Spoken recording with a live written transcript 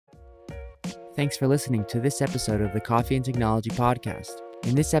Thanks for listening to this episode of the Coffee and Technology Podcast.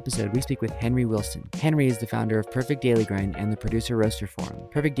 In this episode, we speak with Henry Wilson. Henry is the founder of Perfect Daily Grind and the Producer Roaster Forum.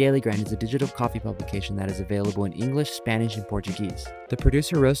 Perfect Daily Grind is a digital coffee publication that is available in English, Spanish, and Portuguese. The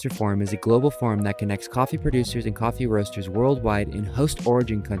Producer Roaster Forum is a global forum that connects coffee producers and coffee roasters worldwide in host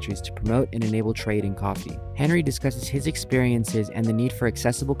origin countries to promote and enable trade in coffee. Henry discusses his experiences and the need for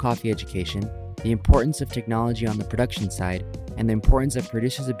accessible coffee education, the importance of technology on the production side, and the importance of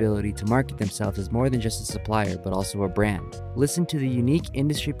producers' ability to market themselves as more than just a supplier, but also a brand. Listen to the unique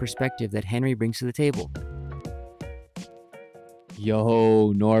industry perspective that Henry brings to the table.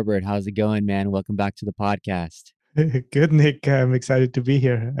 Yo, Norbert, how's it going, man? Welcome back to the podcast. Good, Nick. I'm excited to be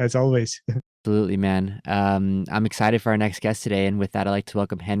here, as always. Absolutely, man. I'm excited for our next guest today, and with that, I'd like to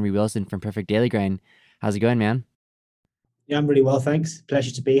welcome Henry Wilson from Perfect Daily Grind. How's it going, man? Yeah, I'm really well, thanks.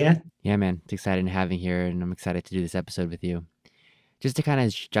 Pleasure to be here. Yeah, man. It's exciting having you here, and I'm excited to do this episode with you. Just to kind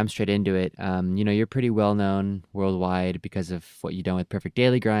of jump straight into it, you're pretty well known worldwide because of what you've done with Perfect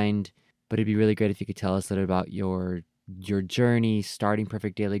Daily Grind, but it'd be really great if you could tell us a little about your journey starting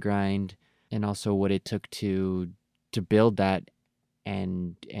Perfect Daily Grind, and also what it took to build that,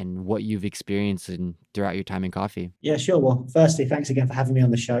 and what you've experienced throughout your time in coffee. Yeah, sure. Well, firstly, thanks again for having me on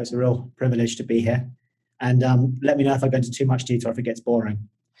the show. It's a real privilege to be here. And let me know if I go into too much detail or if it gets boring.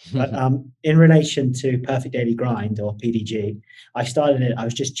 But in relation to Perfect Daily Grind, or PDG, I started it, I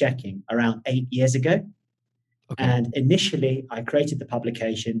was just checking, around 8 years ago. Okay. And initially, I created the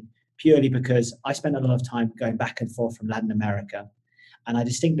publication purely because I spent a lot of time going back and forth from Latin America. And I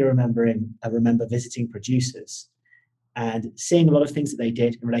distinctly remember visiting producers and seeing a lot of things that they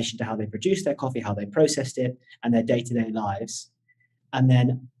did in relation to how they produced their coffee, how they processed it, and their day-to-day lives. And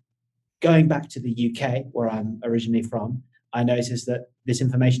then going back to the UK, where I'm originally from, I noticed that this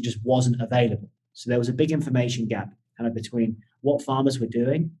information just wasn't available. So there was a big information gap kind of between what farmers were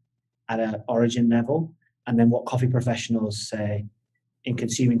doing at an origin level and then what coffee professionals, say, in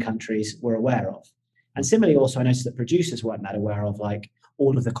consuming countries were aware of. And similarly, also, I noticed that producers weren't that aware of, like,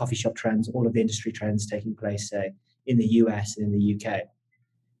 all of the coffee shop trends, all of the industry trends taking place, say, in the US and in the UK.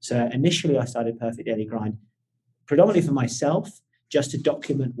 So initially, I started Perfect Daily Grind predominantly for myself, just to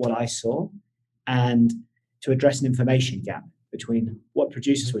document what I saw and to address an information gap between what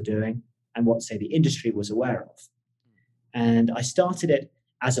producers were doing and what, say, the industry was aware of. And I started it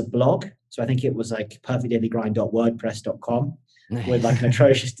as a blog. So I think it was like perfectdailygrind.wordpress.com with like an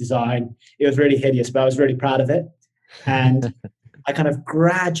atrocious design. It was really hideous, but I was really proud of it. And I kind of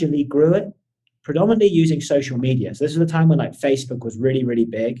gradually grew it, predominantly using social media. So this was a time when like Facebook was really, really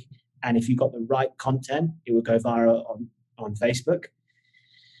big. And if you got the right content, it would go viral on Facebook.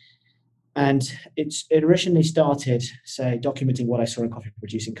 And it originally started, say, documenting what I saw in coffee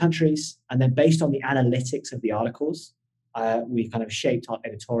producing countries. And then based on the analytics of the articles, we kind of shaped our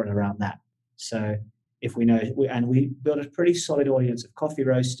editorial around that. So if we know, we built a pretty solid audience of coffee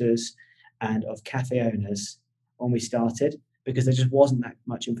roasters and of cafe owners when we started, because there just wasn't that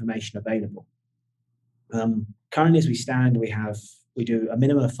much information available. Currently, as we stand, we do a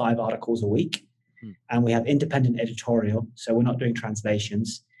minimum of 5 articles a week. And we have independent editorial, so we're not doing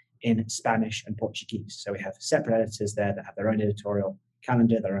translations in Spanish and Portuguese. So we have separate editors there that have their own editorial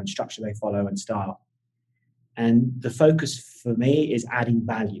calendar, their own structure they follow and style. And the focus for me is adding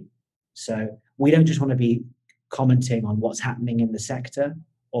value. So we don't just want to be commenting on what's happening in the sector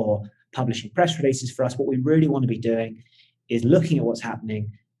or publishing press releases. For us, what we really want to be doing is looking at what's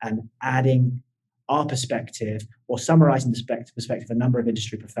happening and adding our perspective, or summarizing the perspective of a number of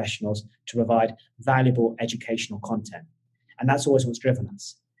industry professionals to provide valuable educational content. And that's always what's driven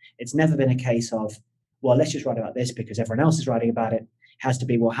us. It's never been a case of, well, let's just write about this because everyone else is writing about it. It has to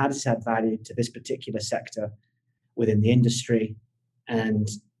be, well, how does this add value to this particular sector within the industry? And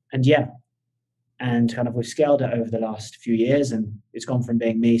kind of we've scaled it over the last few years, and it's gone from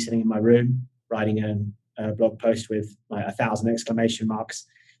being me sitting in my room writing a blog post with like 1,000 exclamation marks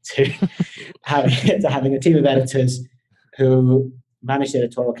to having a team of editors who manage the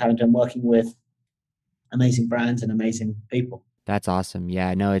editorial calendar and working with amazing brands and amazing people. That's awesome.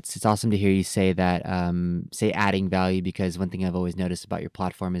 Yeah, no, it's awesome to hear you say that, say adding value, because one thing I've always noticed about your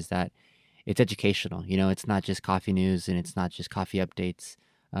platform is that it's educational. It's not just coffee news and it's not just coffee updates.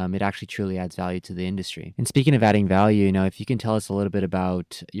 It actually truly adds value to the industry. And speaking of adding value, if you can tell us a little bit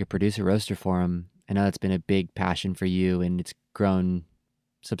about your Producer Roaster Forum. I know that's been a big passion for you, and it's grown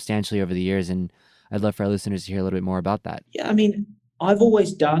substantially over the years, and I'd love for our listeners to hear a little bit more about that. Yeah, I mean, I've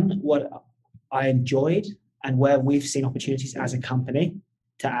always done what I enjoyed and where we've seen opportunities as a company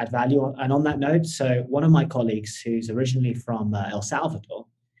to add value. And on that note, so one of my colleagues who's originally from El Salvador,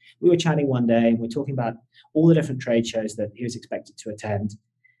 we were chatting one day and we're talking about all the different trade shows that he was expected to attend.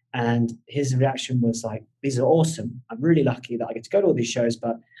 And his reaction was like, these are awesome. I'm really lucky that I get to go to all these shows,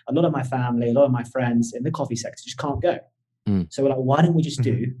 but a lot of my family, a lot of my friends in the coffee sector just can't go. So we're like, why don't we just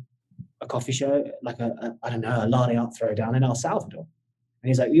do a coffee show, like I don't know, a latte art throwdown in El Salvador? And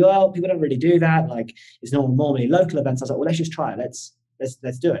he's like, well, people don't really do that. Like, it's normally local events. I was like, well, let's just try it.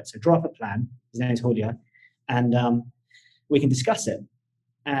 Let's do it. So draw up a plan. His name is Julio, and we can discuss it.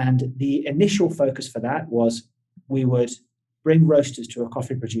 And the initial focus for that was we would bring roasters to a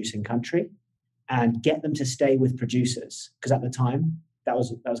coffee producing country and get them to stay with producers, because at the time that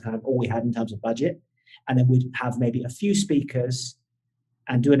was kind of all we had in terms of budget. And then we'd have maybe a few speakers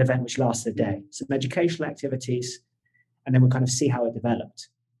and do an event which lasts a day, some educational activities, and then we'll kind of see how it developed.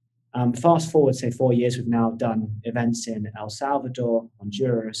 Fast forward, say 4 years, we've now done events in El Salvador,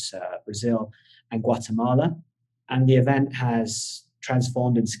 Honduras, Brazil, and Guatemala. And the event has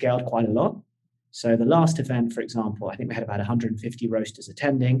transformed and scaled quite a lot. So the last event, for example, I think we had about 150 roasters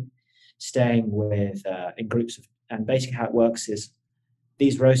attending, staying with in groups of, and basically how it works is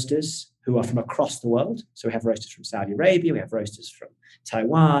these roasters who are from across the world. So we have roasters from Saudi Arabia, we have roasters from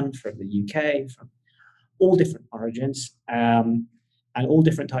Taiwan, from the UK, from all different origins, and all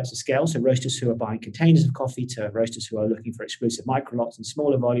different types of scale. So roasters who are buying containers of coffee to roasters who are looking for exclusive micro lots and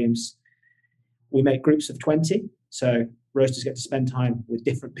smaller volumes. We make groups of 20. So roasters get to spend time with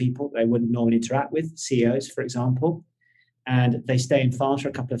different people they wouldn't normally interact with, CEOs, for example. And they stay in farms for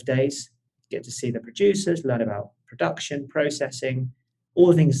a couple of days, get to see the producers, learn about production, processing, all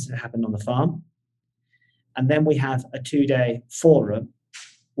the things that happen on the farm. And then we have a 2-day forum,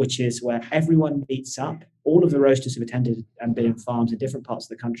 which is where everyone meets up. All of the roasters who've attended and been in farms in different parts of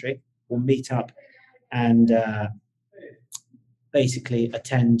the country will meet up and basically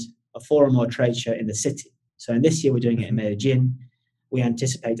attend a forum or a trade show in the city. So in this year, we're doing it in Medellin. We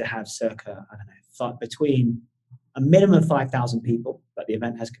anticipate to have circa, between a minimum of 5,000 people, but the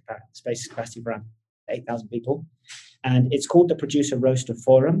event has space capacity for around 8,000 people. And it's called the Producer Roaster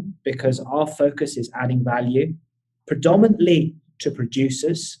Forum because our focus is adding value predominantly to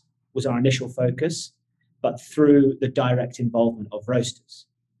producers was our initial focus, but through the direct involvement of roasters.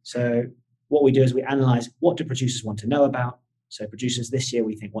 So what we do is we analyze what do producers want to know about. So producers this year,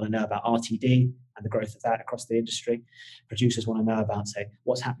 we think, want to know about RTD and the growth of that across the industry. Producers want to know about, say,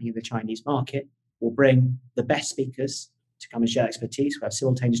 what's happening in the Chinese market. We'll bring the best speakers to come and share expertise. We'll have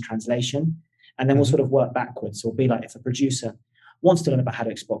simultaneous translation. And then we'll sort of work backwards. So it'll be like if a producer wants to learn about how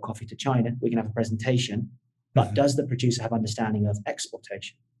to export coffee to China, we can have a presentation. But does the producer have understanding of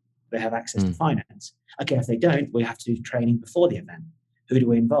exportation? Do they have access to finance? Okay, if they don't, we have to do training before the event. Who do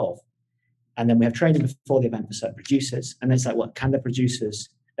we involve? And then we have training before the event for certain producers. And then it's like, what can the producers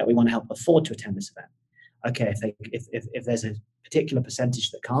that we want to help afford to attend this event? Okay, if there's a particular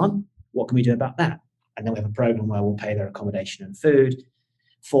percentage that can't, what can we do about that? And then we have a program where we'll pay their accommodation and food.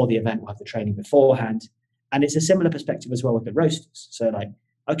 For the event, we'll have the training beforehand. And it's a similar perspective as well with the roasters. So like,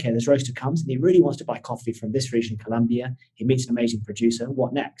 okay, this roaster comes and he really wants to buy coffee from this region, Colombia. He meets an amazing producer.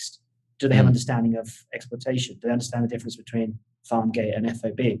 What next? Do they have understanding of exploitation? Do they understand the difference between farm gate and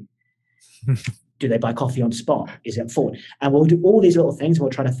FOB? Do they buy coffee on spot? Is it forward? And we'll do all these little things.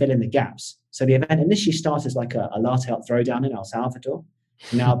 We'll try to fill in the gaps. So the event initially started as like a latte art throwdown in El Salvador,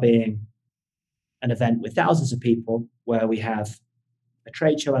 now being an event with thousands of people where we have a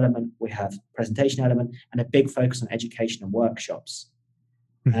trade show element, we have presentation element, and a big focus on education and workshops.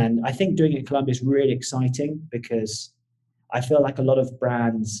 And I think doing it in Colombia is really exciting because I feel like a lot of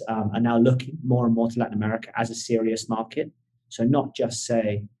brands are now looking more and more to Latin America as a serious market. So not just,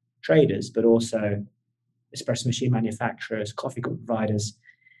 say, traders, but also espresso machine manufacturers, coffee providers.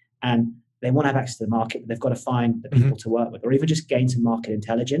 And they want to have access to the market, but they've got to find the people to work with, or even just gain some market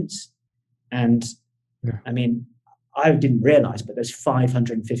intelligence. And I mean, I didn't realize, but there's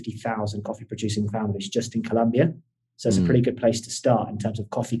 550,000 coffee producing families just in Colombia. So it's a pretty good place to start in terms of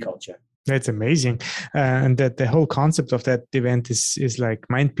coffee culture. That's amazing. And that the whole concept of that event is like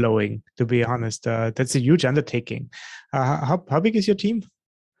mind blowing, to be honest. That's a huge undertaking. How big is your team?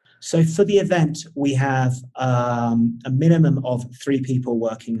 So for the event, we have a minimum of 3 people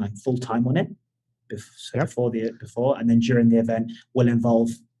working like full time on it before, and then during the event, we'll involve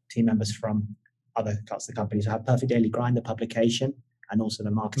team members from other parts of the company. So have Perfect Daily Grind, the publication, and also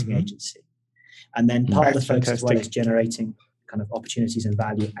the marketing agency. And then part of the focus as well is generating kind of opportunities and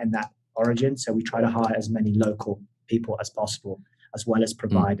value in that origin. So we try to hire as many local people as possible, as well as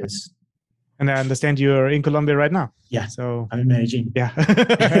providers. And I understand you're in Colombia right now. Yeah. So I'm in Medellin. Yeah.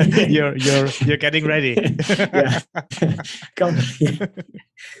 you're getting ready.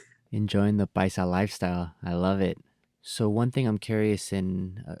 Enjoying the paisa lifestyle. I love it. So one thing I'm curious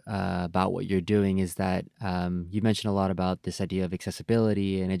in about what you're doing is that you mentioned a lot about this idea of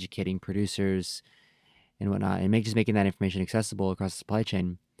accessibility and educating producers and whatnot, and just making that information accessible across the supply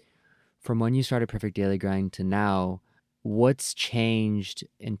chain. From when you started Perfect Daily Grind to now, what's changed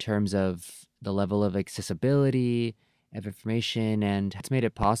in terms of the level of accessibility of information, and it's made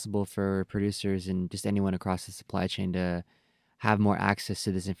it possible for producers and just anyone across the supply chain to have more access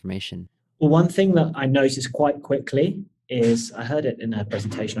to this information? Well, one thing that I noticed quite quickly is I heard it in a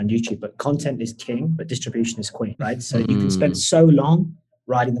presentation on YouTube, but content is king, but distribution is queen, right? So you can spend so long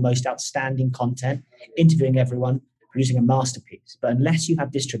writing the most outstanding content, interviewing everyone, producing a masterpiece, but unless you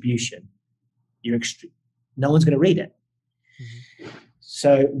have distribution, no one's going to read it.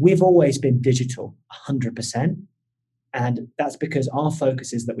 So we've always been digital 100%. And that's because our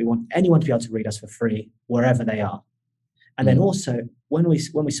focus is that we want anyone to be able to read us for free wherever they are. And then also, when we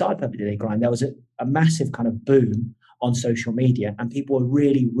started Perfect Daily Grind, there was a massive kind of boom on social media, and people were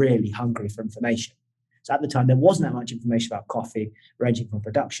really, really hungry for information. So at the time, there wasn't that much information about coffee, ranging from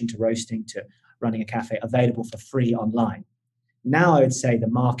production to roasting to running a cafe, available for free online. Now, I would say the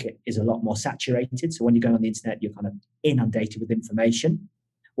market is a lot more saturated. So when you go on the internet, you're kind of inundated with information.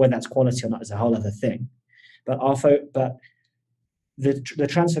 Whether that's quality or not is a whole other thing. But the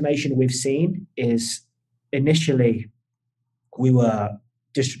transformation we've seen is initially we were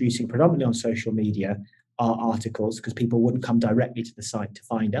distributing predominantly on social media our articles because people wouldn't come directly to the site to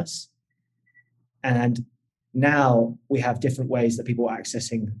find us. And now we have different ways that people are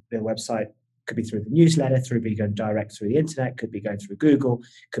accessing their website. Could be through the newsletter, through be going direct through the internet, could be going through Google,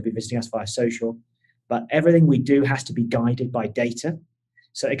 could be visiting us via social. But everything we do has to be guided by data.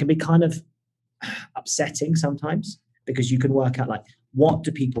 So it can be kind of upsetting sometimes because you can work out like, what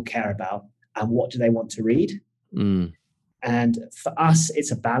do people care about and what do they want to read? And for us, it's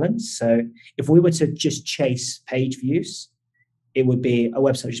a balance. So if we were to just chase page views, it would be a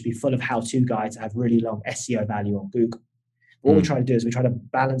website which would be full of how-to guides that have really long SEO value on Google. What we try to do is we try to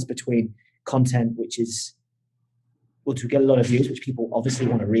balance between content, which is, well, to get a lot of views, which people obviously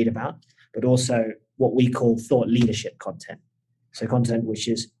want to read about, but also what we call thought leadership content. So content which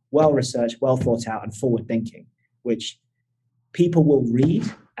is well-researched, well thought out, and forward-thinking, which people will read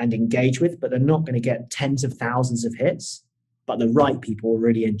and engage with, but they're not going to get tens of thousands of hits, but the right people will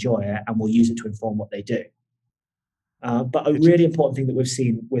really enjoy it and will use it to inform what they do. But a really important thing that we've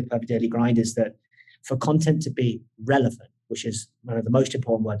seen with Perfect Daily Grind is that for content to be relevant, which is one of the most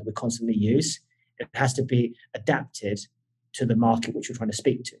important words that we constantly use, it has to be adapted to the market which we're trying to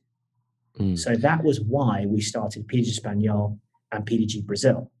speak to. So that was why we started PDG Espanol and PDG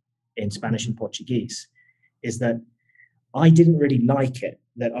Brazil in Spanish and Portuguese, is that I didn't really like it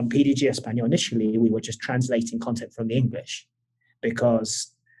that on PDG Espanol initially we were just translating content from the English,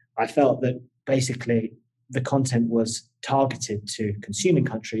 because I felt that basically the content was targeted to consuming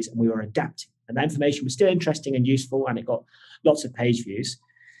countries and we were adapting. And that information was still interesting and useful and it got lots of page views.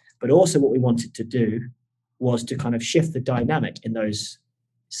 But also what we wanted to do was to kind of shift the dynamic in those,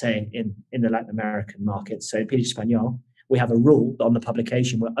 say, in the Latin American market. So in PDG Espanol, we have a rule that on the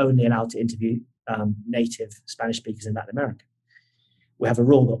publication we're only allowed to interview native Spanish speakers in Latin America. We have a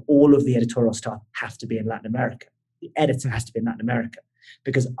rule that all of the editorial staff have to be in Latin America. The editor has to be in Latin America,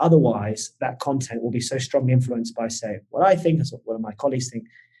 because otherwise that content will be so strongly influenced by, say, what I think, as one of my colleagues think,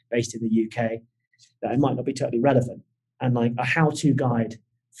 based in the UK, that it might not be totally relevant. And like a how-to guide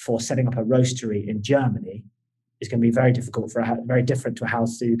for setting up a roastery in Germany is going to be very difficult very different to a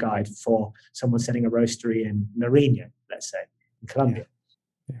how-to guide for someone setting a roastery in Nariño, let's say, in Colombia.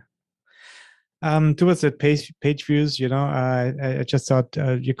 Towards the page views, I just thought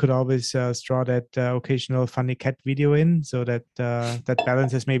you could always draw that occasional funny cat video in, so that that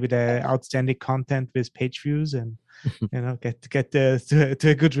balances maybe the outstanding content with page views, and get to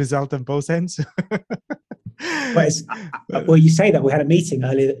a good result on both ends. Well, you say that we had a meeting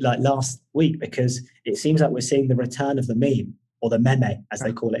earlier, like last week, because it seems like we're seeing the return of the meme, or the meme, as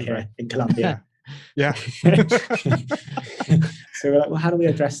they call it here in Colombia. Yeah. So we're like, well, how do we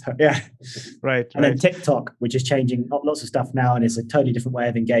address that? Yeah. Right. And then TikTok, which is changing lots of stuff now, and it's a totally different way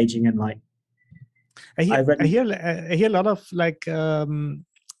of engaging. And like, I hear a lot of like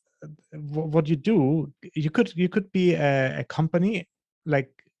what you do. You could be a company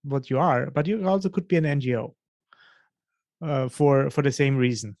like what you are, but you also could be an NGO. For the same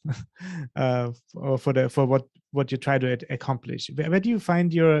reason, or for what you try to accomplish. Where do you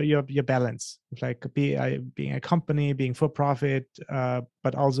find your balance? Like being a company, being for profit,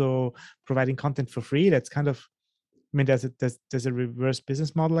 but also providing content for free. That's kind of, I mean, there's a reverse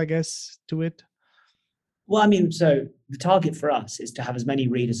business model, I guess, to it. Well, I mean, so the target for us is to have as many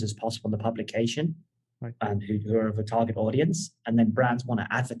readers as possible in the publication. and who are of a target audience, and then brands want to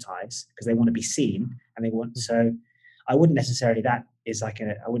advertise because they want to be seen, and they want. So I wouldn't necessarily I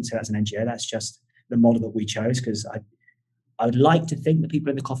wouldn't say that's an NGO. That's just the model that we chose, because I would like to think that people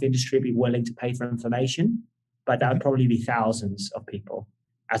in the coffee industry would be willing to pay for information, but that would probably be thousands of people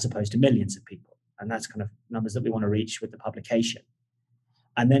as opposed to millions of people. And that's kind of numbers that we want to reach with the publication.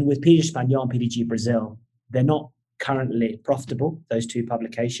 And then with PDG Espanol and PDG Brazil, they're not currently profitable, those two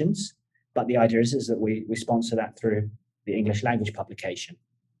publications. But the idea is that we sponsor that through the English language publication.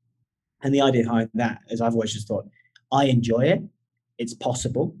 And the idea behind that is I've always just thought, I enjoy it. It's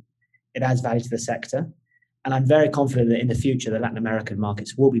possible. It adds value to the sector. And I'm very confident that in the future, the Latin American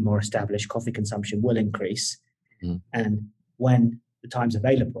markets will be more established. Coffee consumption will increase. And when the time's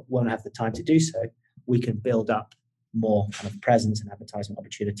available, when we have the time to do so, we can build up more kind of presence and advertisement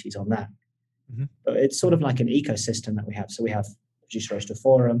opportunities on that. But it's sort of like an ecosystem that we have. So we have Producer Roaster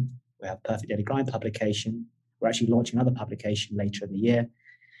Forum, we have Perfect Daily Grind publication. We're actually launching another publication later in the year.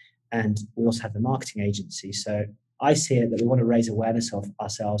 And we also have the marketing agency. So I see it that we want to raise awareness of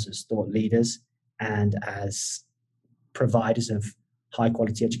ourselves as thought leaders and as providers of high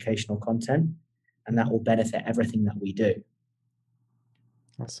quality educational content. And that will benefit everything that we do.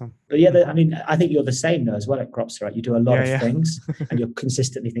 Awesome. But yeah, I think you're the same though as well at Cropster, right? You do a lot of things and you're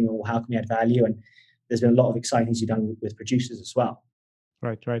consistently thinking, well, how can we add value? And there's been a lot of exciting things you've done with producers as well.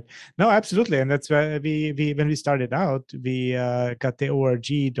 Right. No, absolutely. And that's why we when we started out, we got the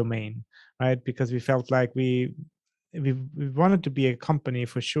ORG domain, right? Because we felt like we wanted to be a company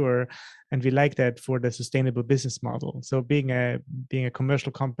for sure, and we like that for the sustainable business model. So being a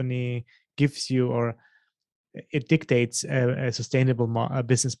commercial company gives you, or it dictates a sustainable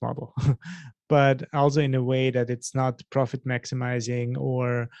business model, but also in a way that it's not profit maximizing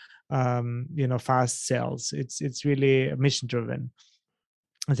or fast sales. It's really mission driven.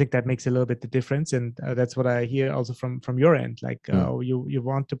 I think that makes a little bit the difference, and that's what I hear also from your end. Like you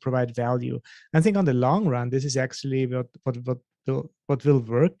want to provide value. I think on the long run, this is actually what will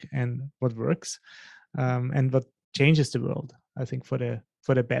work and what works, and what changes the world. I think for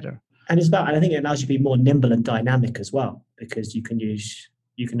the better. And I think it allows you to be more nimble and dynamic as well, because you can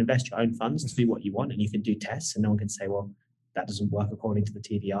invest your own funds to do what you want, and you can do tests, and no one can say, well, that doesn't work according to the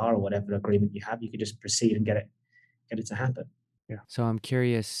TDR or whatever agreement you have. You can just proceed and get it to happen. Yeah. So I'm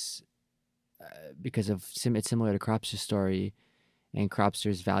curious, because it's similar to Cropster's story and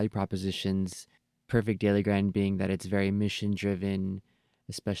Cropster's value propositions, Perfect Daily Grind being that it's very mission driven,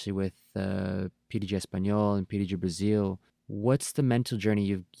 especially with PDG Espanol and PDG Brazil. What's the mental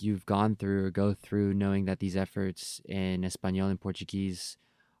journey you've gone through or go through, knowing that these efforts in Espanol and Portuguese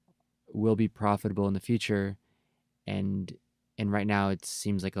will be profitable in the future, and right now it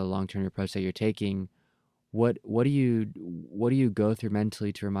seems like a long-term approach that you're taking? What do you go through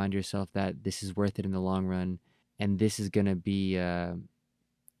mentally to remind yourself that this is worth it in the long run, and this is going to be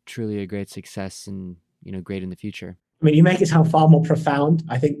truly a great success and great in the future? I mean, you make it sound far more profound,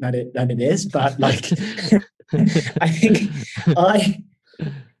 I think, than it is. But like, I think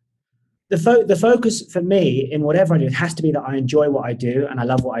the focus for me in whatever I do, it has to be that I enjoy what I do and I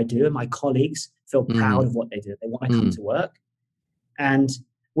love what I do, and my colleagues feel proud of what they do. They want to come to work, and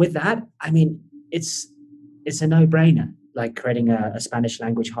with that, I mean, it's a no-brainer, like creating a Spanish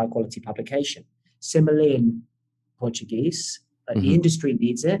language high quality publication. Similarly in Portuguese, the industry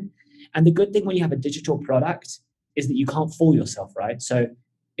needs it. And the good thing when you have a digital product is that you can't fool yourself, right? So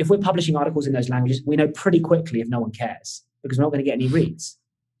if we're publishing articles in those languages, we know pretty quickly if no one cares, because we're not going to get any reads.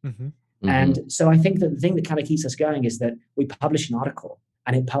 And so I think that the thing that kind of keeps us going is that we publish an article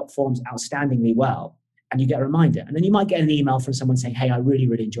and it performs outstandingly well, and you get a reminder. And then you might get an email from someone saying, hey, I really,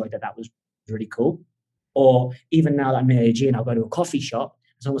 really enjoyed that. That was really cool. Or even now that I'm in AG and I'll go to a coffee shop,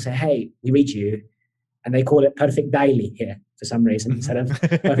 someone will say, hey, we read you. And they call it Perfect Daily here for some reason instead of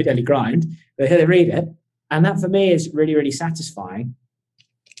Perfect Daily Grind. But here they read it. And that for me is really, really satisfying.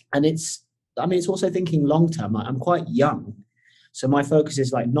 And it's also thinking long term. I'm quite young. So my focus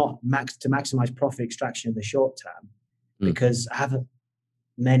is like not to maximize profit extraction in the short term, because I have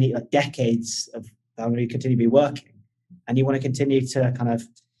many decades of I'm going to continue to be working. And you want to continue to kind of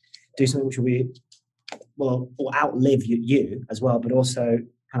do something which will outlive you as well, but also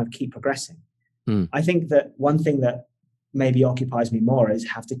kind of keep progressing. I think that one thing that maybe occupies me more is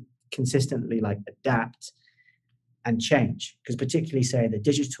have to consistently like adapt and change, because particularly say the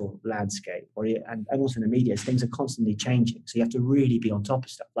digital landscape and also in the media, things are constantly changing. So you have to really be on top of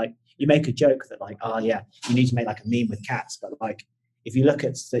stuff. Like you make a joke that like, oh yeah, you need to make like a meme with cats, but like if you look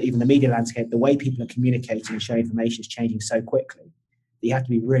at even the media landscape, the way people are communicating and sharing information is changing so quickly that you have to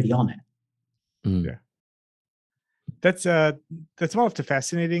be really on it. Yeah. That's one of the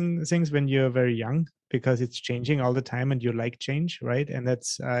fascinating things when you're very young, because it's changing all the time and you like change, right? And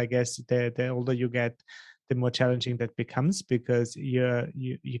that's, I guess, the older you get, the more challenging that becomes, because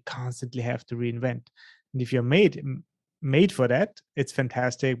you constantly have to reinvent. And if you're made for that, it's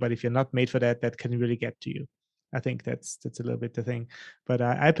fantastic. But if you're not made for that, that can really get to you. I think that's a little bit the thing. But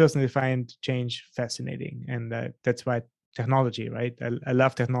I personally find change fascinating, and that's why technology, right? I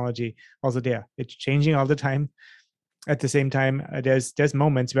love technology. Also, there, it's changing all the time. At the same time, there's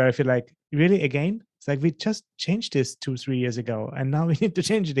moments where I feel like, really, again, it's like we just changed this 2-3 years ago, and now we need to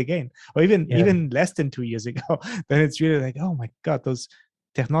change it again, or even less than 2 years ago. Then it's really like, oh my God, those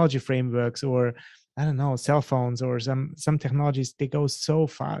technology frameworks, or I don't know, cell phones, or some technologies, they go so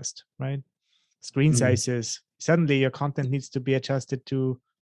fast, right? Screen sizes. Suddenly, your content needs to be adjusted to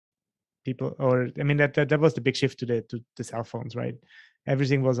people, or I mean, that was the big shift to the cell phones, right?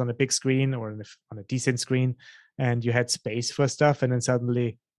 Everything was on a big screen or on a decent screen, and you had space for stuff. And then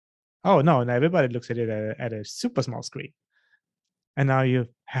suddenly, oh no, now everybody looks at it at a super small screen. And now you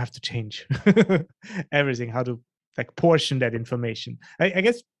have to change everything, how to like portion that information. I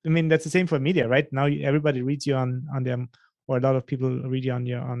guess, I mean, that's the same for media, right? Now everybody reads you on them, or a lot of people read you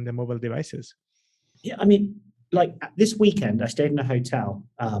on their mobile devices. Yeah, I mean, like this weekend, I stayed in a hotel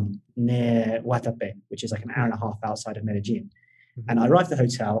near Guatapé, which is like an hour and a half outside of Medellin. And I arrived at the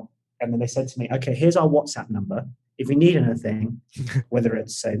hotel, and then they said to me, okay, here's our WhatsApp number. If you need anything, whether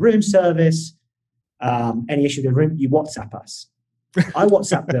it's a room service, any issue with the room, you WhatsApp us. I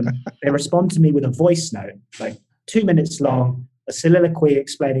WhatsApp them. They respond to me with a voice note, like 2 minutes long, a soliloquy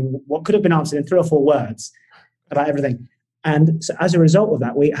explaining what could have been answered in 3 or 4 words about everything. And so as a result of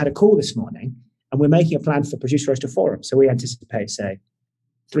that, we had a call this morning, and we're making a plan for Producer Roaster Forum. So we anticipate, say,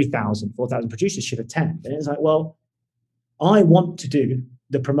 3,000, 4,000 producers should attend. And it's like, well, I want to do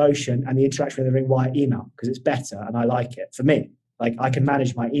the promotion and the interaction with the ring via email because it's better and I like it. For me, like I can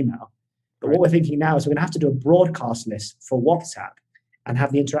manage my email. But what we're thinking now is we're going to have to do a broadcast list for WhatsApp and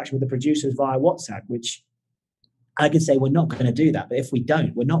have the interaction with the producers via WhatsApp, which I could say we're not going to do that. But if we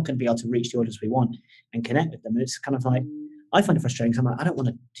don't, we're not going to be able to reach the audience we want and connect with them. And it's kind of like, I find it frustrating because I'm like, I don't want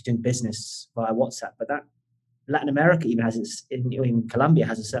to be doing business via WhatsApp, but that Latin America even has its, in Colombia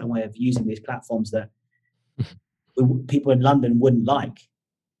has a certain way of using these platforms that people in London wouldn't like.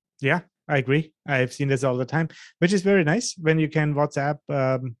 Yeah, I agree. I've seen this all the time, which is very nice when you can WhatsApp.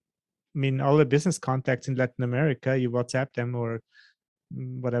 I mean, all the business contacts in Latin America, you WhatsApp them, or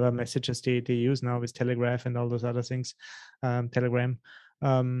whatever messages they use now with Telegraph and all those other things, Telegram.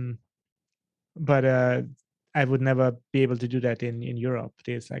 But I would never be able to do that in Europe.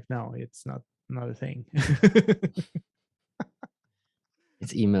 It's like, no, it's not a thing.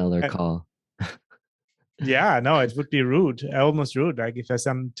 It's email or call. Yeah, no, it would be rude, almost rude. Like if I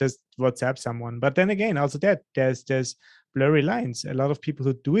just WhatsApp someone. But then again, also there's blurry lines. A lot of people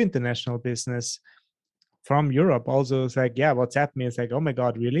who do international business from Europe also is like, yeah, WhatsApp me. It's like, oh my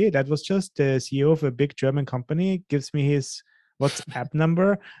God, really? That was just the CEO of a big German company gives me his WhatsApp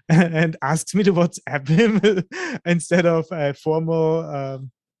number and asks me to WhatsApp him instead of a formal,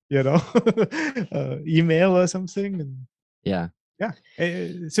 email or something. And yeah,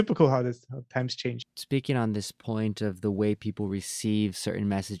 super cool how times change. Speaking on this point of the way people receive certain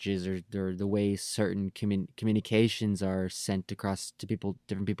messages, or the way certain communications are sent across to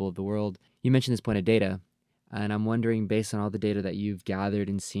different people of the world, you mentioned this point of data, and I'm wondering, based on all the data that you've gathered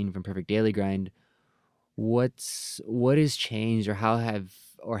and seen from Perfect Daily Grind, what has changed, or how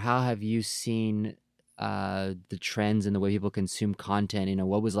have you seen the trends in the way people consume content?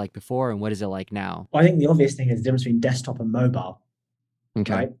 What was like before, and what is it like now? Well, I think the obvious thing is the difference between desktop and mobile.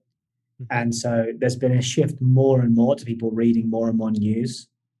 okay, right? And so there's been a shift more and more to people reading more and more news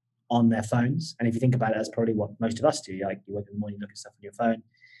on their phones. And if you think about it, that's probably what most of us do. Like you wake up in the morning, you look at stuff on your phone.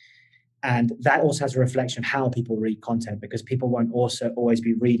 And that also has a reflection of how people read content, because people won't also always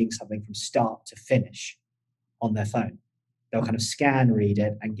be reading something from start to finish on their phone. They'll kind of scan, read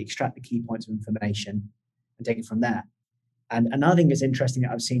it, and extract the key points of information and take it from there. And another thing that's interesting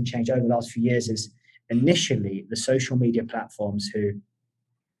that I've seen change over the last few years is initially the social media platforms, who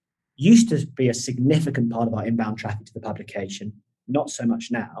used to be a significant part of our inbound traffic to the publication, not so much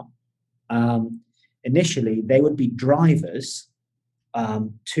now. Initially, they would be drivers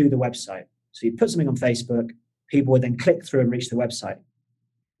to the website. So you put something on Facebook, people would then click through and reach the website.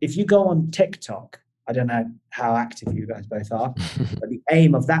 If you go on TikTok, I don't know how active you guys both are, but the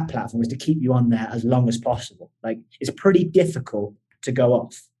aim of that platform is to keep you on there as long as possible. Like, it's pretty difficult to go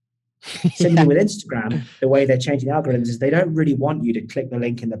off. Similarly with Instagram, the way they're changing the algorithms is they don't really want you to click the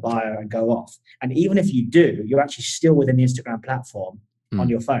link in the bio and go off. And even if you do, you're actually still within the Instagram platform on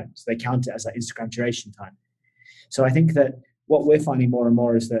your phone. So they count it as like Instagram duration time. So I think that what we're finding more and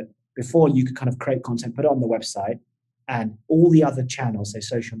more is that before you could kind of create content, put it on the website, and all the other channels, say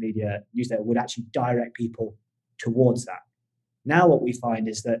social media, newsletter, would actually direct people towards that. Now what we find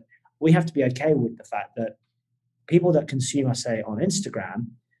is that we have to be okay with the fact that people that consume us, say, on Instagram,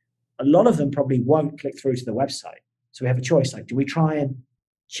 a lot of them probably won't click through to the website. So we have a choice. Like, do we try and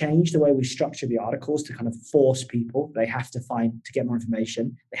change the way we structure the articles to kind of force people, they have to find, to get more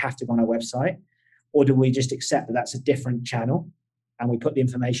information, they have to go on our website? Or do we just accept that that's a different channel and we put the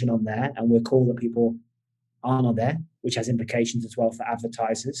information on there, and we're cool that people aren't on there, which has implications as well for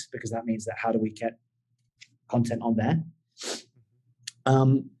advertisers, because that means that how do we get content on there?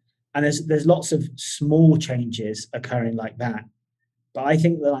 And there's lots of small changes occurring like that. But I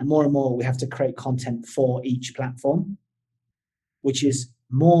think that, like, more and more we have to create content for each platform, which is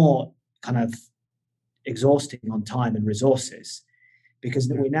more kind of exhausting on time and resources, because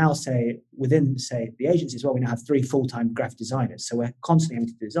we now say within, say, the agency as well, we now have 3 full-time graphic designers. So we're constantly having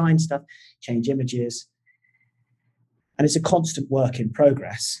to design stuff, change images, and it's a constant work in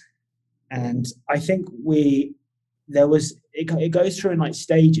progress. And I think it goes through in like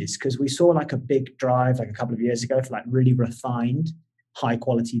stages, because we saw like a big drive like a couple of years ago for like really refined, high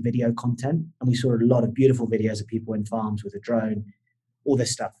quality video content. And we saw a lot of beautiful videos of people in farms with a drone, all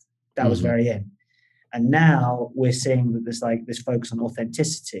this stuff. That was very in. And now we're seeing that there's like this focus on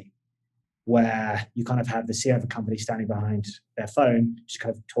authenticity, where you kind of have the CEO of a company standing behind their phone, just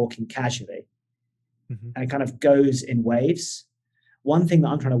kind of talking casually. And it kind of goes in waves. One thing that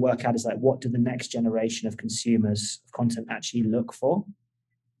I'm trying to work out is like, what do the next generation of consumers of content actually look for?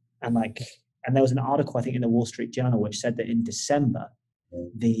 And there was an article, I think, in the Wall Street Journal, which said that in December,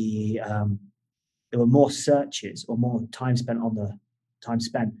 there were more searches or more time spent on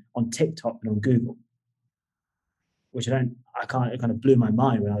TikTok than on Google, which it kind of blew my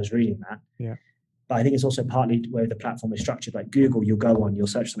mind when I was reading that. Yeah. But I think it's also partly where the platform is structured. Like Google, you'll go on, you'll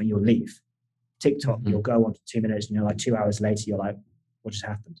search something, you'll leave. TikTok, you'll go on for 2 minutes, and you're like 2 hours later, you're like, what just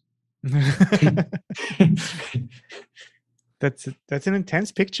happened? That's an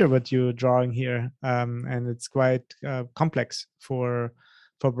intense picture what you're drawing here, and it's quite complex for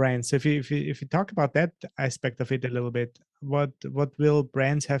brands. So if you talk about that aspect of it a little bit, what will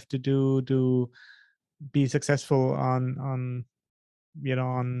brands have to do to be successful on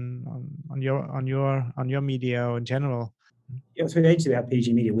your media or in general? Yeah, so the agency, we have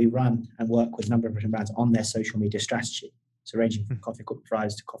PG Media. We run and work with a number of different brands on their social media strategy. So ranging from coffee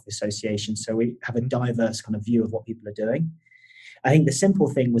providers to coffee associations. So we have a diverse kind of view of what people are doing. I think the simple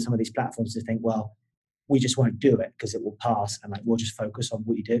thing with some of these platforms is to think, well, we just won't do it because it will pass, and like we'll just focus on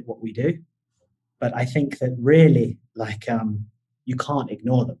what we do. But I think that really, like, you can't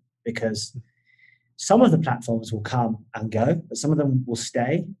ignore them, because some of the platforms will come and go, but some of them will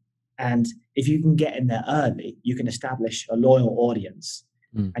stay. And if you can get in there early, you can establish a loyal audience.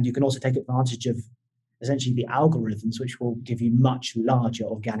 And you can also take advantage of essentially the algorithms, which will give you much larger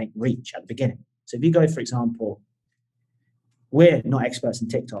organic reach at the beginning. So if you go, for example, we're not experts in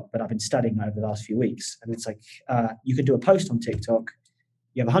TikTok, but I've been studying over the last few weeks. And it's like, you can do a post on TikTok,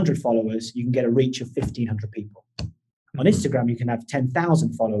 you have 100 followers, you can get a reach of 1,500 people. On Instagram, you can have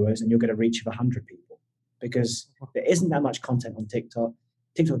 10,000 followers and you'll get a reach of 100 people, because there isn't that much content on TikTok.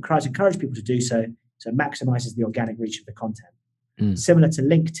 TikTok encourages people to do so it maximizes the organic reach of the content. Similar to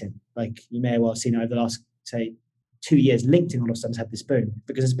LinkedIn, like you may well have seen over the last, say, 2 years, LinkedIn all of a sudden has had this boom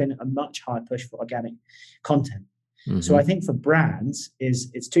because there's been a much higher push for organic content. So I think for brands,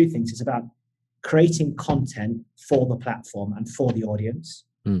 it's 2 things. It's about creating content for the platform and for the audience.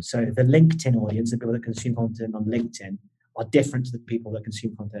 So the LinkedIn audience, the people that consume content on LinkedIn, are different to the people that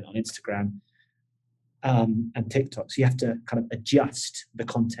consume content on Instagram and TikTok. So you have to kind of adjust the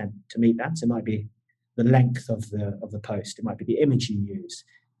content to meet that. So it might be the length of the post. It might be the image you use.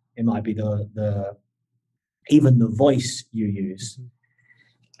 It might be even the voice you use.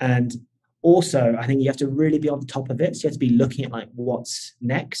 And also, I think you have to really be on top of it. So you have to be looking at like what's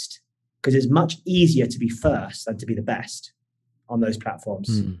next, because it's much easier to be first than to be the best on those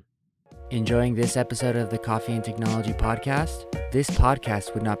platforms. Enjoying this episode of the Coffee and Technology Podcast? This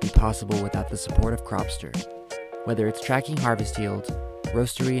podcast would not be possible without the support of Cropster. Whether it's tracking harvest yields,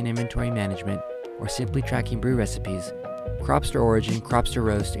 roastery and inventory management, or simply tracking brew recipes, Cropster Origin, Cropster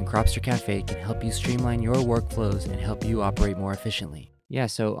Roast, and Cropster Cafe can help you streamline your workflows and help you operate more efficiently. Yeah,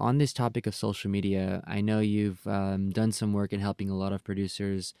 so on this topic of social media, I know you've done some work in helping a lot of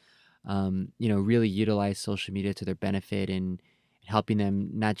producers, really utilize social media to their benefit and helping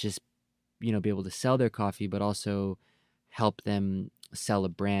them not just, be able to sell their coffee, but also help them sell a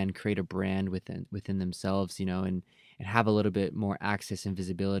brand, create a brand within themselves, and have a little bit more access and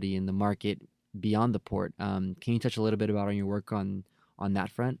visibility in the market beyond the port. Can you touch a little bit about on your work on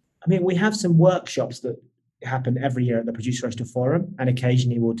that front? I mean, we have some workshops that happen every year at the Producer Roaster Forum, and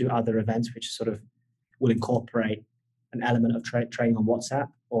occasionally we'll do other events which sort of will incorporate an element of training on WhatsApp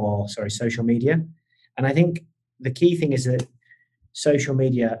social media. And I think the key thing is that social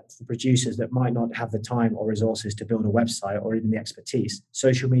media for producers that might not have the time or resources to build a website or even the expertise,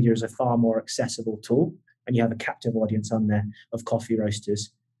 social media is a far more accessible tool, and you have a captive audience on there of coffee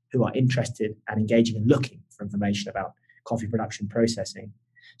roasters who are interested and engaging and looking for information about coffee production processing.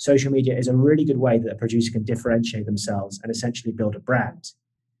 Social media is a really good way that a producer can differentiate themselves and essentially build a brand,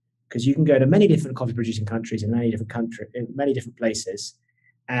 because you can go to many different coffee producing countries in many different places,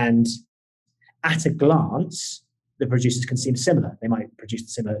 and at a glance the producers can seem similar. They might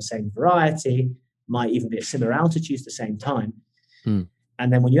produce the same variety, might even be at similar altitudes at the same time. And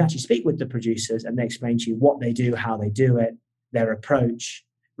then when you actually speak with the producers and they explain to you what they do, how they do it, their approach,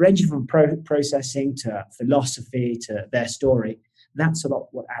 ranging from processing to philosophy to their story, that's a lot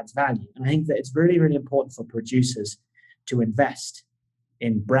what adds value. And I think that it's really, really important for producers to invest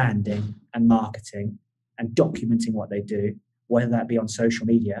in branding and marketing and documenting what they do, whether that be on social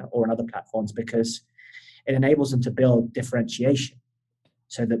media or on other platforms, because it enables them to build differentiation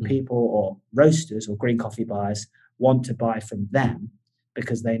so that people or roasters or green coffee buyers want to buy from them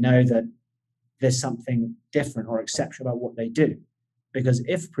because they know that there's something different or exceptional about what they do. Because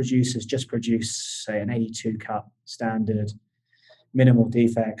if producers just produce, say, an 82 cup standard, minimal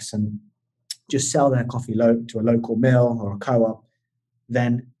defects, and just sell their coffee to a local mill or a co-op,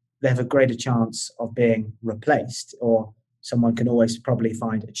 then they have a greater chance of being replaced, or someone can always probably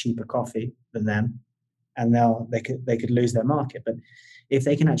find a cheaper coffee than them, and they could lose their market. But if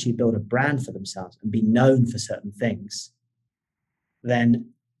they can actually build a brand for themselves and be known for certain things,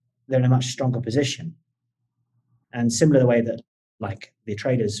 then they're in a much stronger position. And similar the way that like the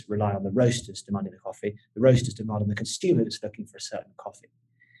traders rely on the roasters demanding the coffee, the roasters demand on the consumer that's looking for a certain coffee.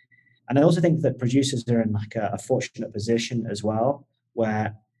 And I also think that producers are in like a fortunate position as well,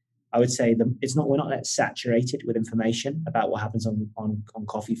 where I would say we're not that saturated with information about what happens on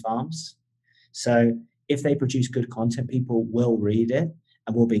coffee farms. So if they produce good content, people will read it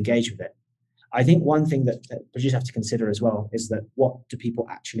and will be engaged with it. I think one thing that producers have to consider as well is that what do people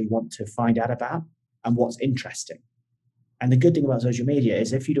actually want to find out about and what's interesting. And the good thing about social media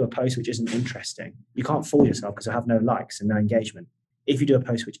is if you do a post which isn't interesting, you can't fool yourself because I have no likes and no engagement. If you do a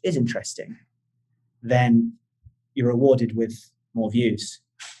post which is interesting, then you're rewarded with more views.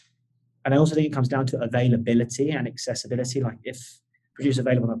 And I also think it comes down to availability and accessibility. Like if producers are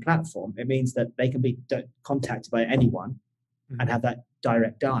available on a platform, it means that they can be contacted by anyone and have that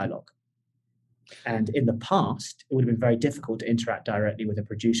direct dialogue. And in the past, it would have been very difficult to interact directly with a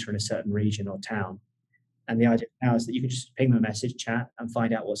producer in a certain region or town. And the idea now is that you can just ping them a message, chat, and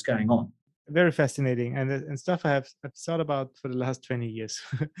find out what's going on. Very fascinating, and stuff I've thought about for the last 20 years.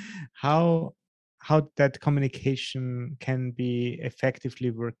 how that communication can be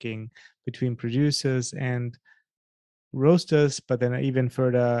effectively working between producers and roasters, but then even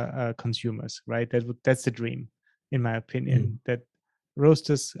further consumers, right? That's the dream, in my opinion. That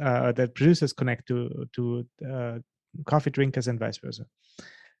roasters, that producers connect to coffee drinkers and vice versa.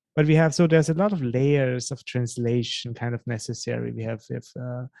 But there's a lot of layers of translation kind of necessary. We have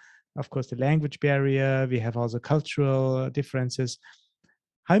of course, the language barrier. We have also cultural differences.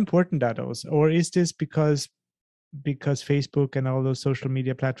 How important are those? Or is this because Facebook and all those social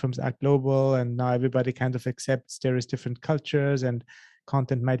media platforms are global and now everybody kind of accepts there is different cultures and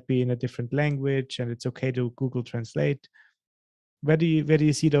content might be in a different language and it's okay to Google Translate? Where do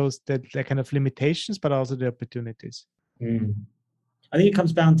you see those that kind of limitations, but also the opportunities? I think it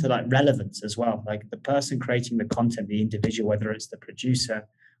comes down to like relevance as well. Like the person creating the content, the individual, whether it's the producer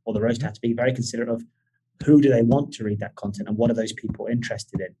or the roaster, have to be very considerate of who do they want to read that content and what are those people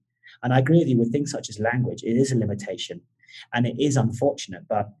interested in. And I agree with you with things such as language. It is a limitation and it is unfortunate.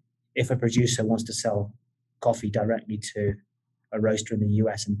 But if a producer wants to sell coffee directly to a roaster in the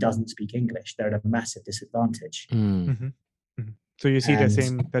US and doesn't speak English, they're at a massive disadvantage. So you see the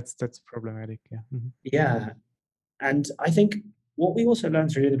same, that's problematic. Yeah. And I think what we also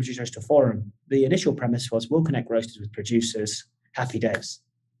learned through the Producer Roaster Forum, the initial premise was we'll connect roasters with producers, happy days.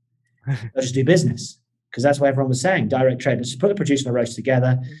 They'll just do business, because that's what everyone was saying, direct trade. Let's just put the producer and the roaster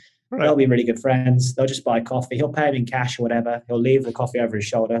together. Right. They'll be really good friends. They'll just buy coffee. He'll pay him in cash or whatever. He'll leave the coffee over his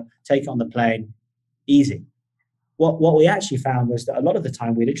shoulder, take it on the plane, easy. What we actually found was that a lot of the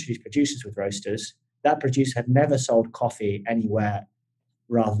time we'd introduce producers with roasters. That producer had never sold coffee anywhere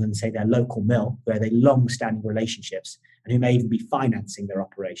rather than, say, their local mill, where they long-standing relationships and who may even be financing their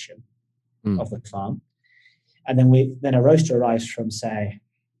operation of the farm. And then a roaster arrives from, say,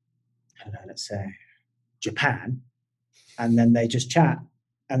 I don't know, let's say Japan, and then they just chat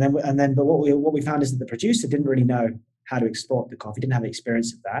but what we found is that the producer didn't really know how to export the coffee, didn't have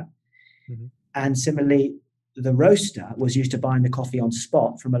experience of that. Mm-hmm. And similarly, the roaster was used to buying the coffee on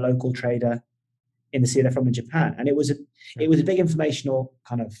spot from a local trader in the city they're from in Japan. And it was a big informational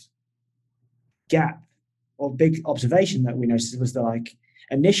kind of gap or big observation that we noticed was that, like,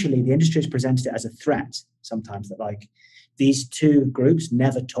 initially the industry has presented it as a threat sometimes, that like these two groups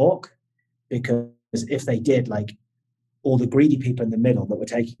never talk, because if they did, like, all the greedy people in the middle that were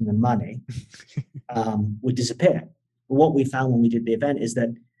taking the money would disappear. But what we found when we did the event is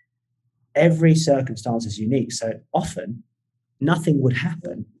that every circumstance is unique. So often nothing would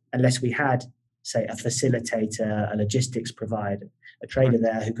happen unless we had, say, a facilitator, a logistics provider, a trader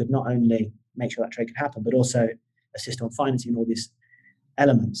there who could not only make sure that trade could happen, but also assist on financing all these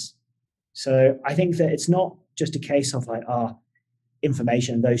elements. So I think that it's not just a case of like,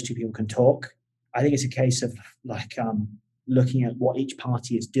 information, those two people can talk. I think it's a case of like looking at what each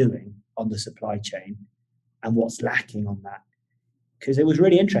party is doing on the supply chain and what's lacking on that. Because it was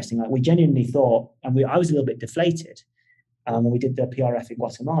really interesting. Like, we genuinely thought, and I was a little bit deflated when we did the PRF in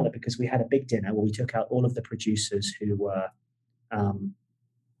Guatemala, because we had a big dinner where we took out all of the producers who were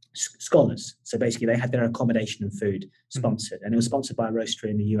scholars. So basically they had their accommodation and food sponsored, and it was sponsored by a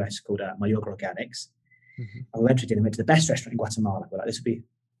roastery in the US called Mayorga Organics. And we went to dinner, went to the best restaurant in Guatemala. We're like,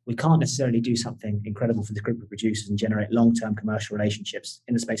 we can't necessarily do something incredible for this group of producers and generate long-term commercial relationships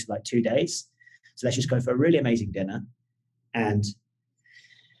in the space of like 2 days. So let's just go for a really amazing dinner, and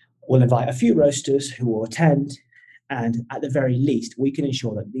we'll invite a few roasters who will attend. And at the very least, we can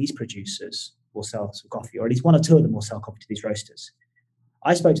ensure that these producers will sell some coffee, or at least one or two of them will sell coffee to these roasters.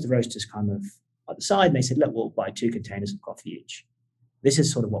 I spoke to the roasters kind of at the side, and they said, look, we'll buy 2 containers of coffee each. This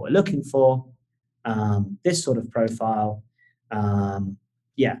is sort of what we're looking for. This sort of profile.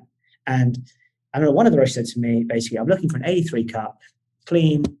 Yeah. And I remember one of the roasters said to me, basically, I'm looking for an 83 cup,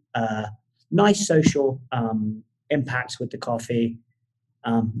 clean, nice social impacts with the coffee,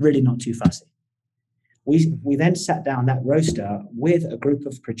 really not too fussy. We then sat down, that roaster, with a group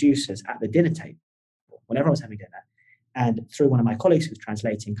of producers at the dinner table when everyone was having dinner, and through one of my colleagues who was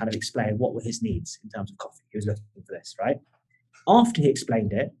translating, kind of explained what were his needs in terms of coffee. He was looking for this, right? After he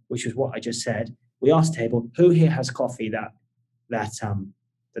explained it, which was what I just said, we asked the table, who here has coffee that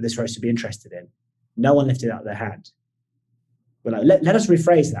this roaster would be interested in? No one lifted out their hand. We're like, let us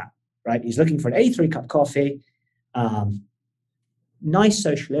rephrase that, right? He's looking for an 83 cup coffee, nice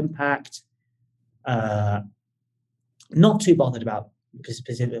social impact, not too bothered about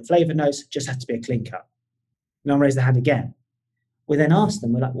specific flavor notes, just has to be a clean cup. No one raised their hand again. We then asked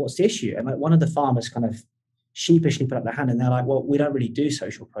them, we're like, what's the issue? And like, one of the farmers kind of sheepishly put up their hand, and they're like, well, we don't really do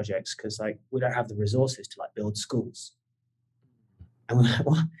social projects because like we don't have the resources to like build schools. And we're like,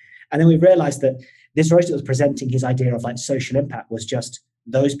 what? And then we realized that this roaster was presenting his idea of like social impact was just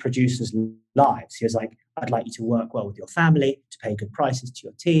those producers' lives. He was like, I'd like you to work well with your family, to pay good prices to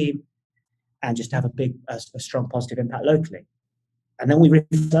your team, and just to have a strong positive impact locally. And then we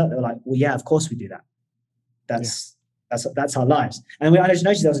realized that, they were like, well, yeah, of course we do that. That's our lives. And I just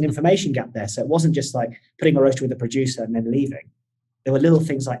noticed there was an information gap there. So it wasn't just like putting a roaster with a producer and then leaving. There were little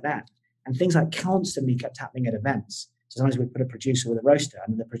things like that. And things like constantly kept happening at events. So sometimes we put a producer with a roaster,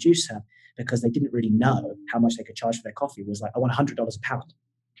 and the producer, because they didn't really know how much they could charge for their coffee, was like, I want $100 a pound.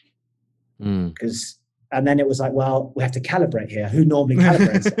 And then it was like, well, we have to calibrate here. Who normally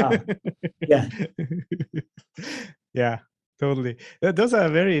calibrates? Yeah. Yeah, totally. Those are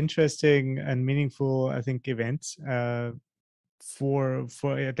very interesting and meaningful, I think, events for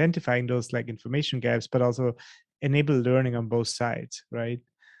identifying those like information gaps, but also enable learning on both sides, right?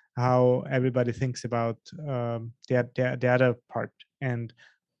 How everybody thinks about the other part, and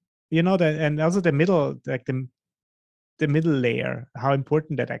that, and also the middle, like the middle layer, how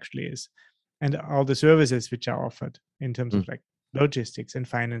important that actually is, and all the services which are offered in terms of like logistics and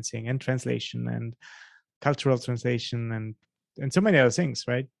financing and translation and cultural translation and so many other things,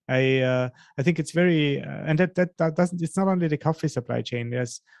 right? I think it's very and that doesn't, it's not only the coffee supply chain.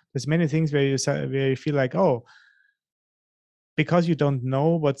 There's many things where you feel like, oh, because you don't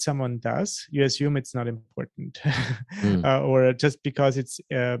know what someone does, you assume it's not important, or just because it's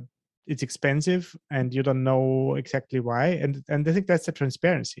expensive and you don't know exactly why. And I think that's the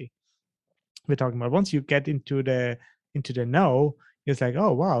transparency we're talking about. Once you get into the know, it's like,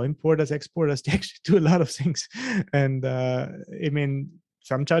 oh wow, importers, exporters, they actually do a lot of things. And I mean,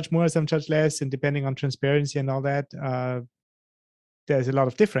 some charge more, some charge less, and depending on transparency and all that, there's a lot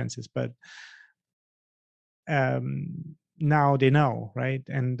of differences. But now they know, right?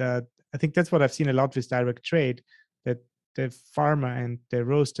 And I think that's what I've seen a lot with direct trade, that the farmer and the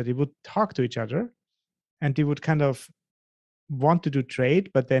roaster, they would talk to each other, and they would kind of want to do trade,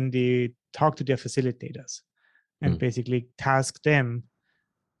 but then they talk to their facilitators and basically task them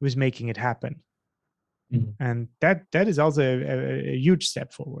with making it happen. And that is also a huge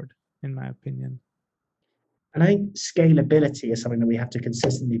step forward, in my opinion. And I think scalability is something that we have to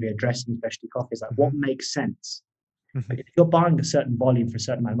consistently be addressing, especially coffee. Is like what makes sense. Like if you're buying a certain volume for a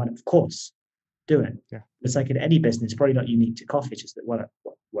certain amount of money, of course, do it. Yeah. It's like in any business, probably not unique to coffee. It's just that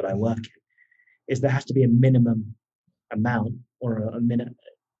what I work in is there has to be a minimum amount or a minute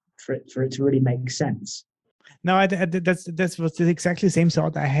for it to really make sense. No, that's was the exactly same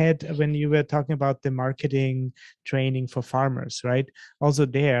thought I had when you were talking about the marketing training for farmers, right? Also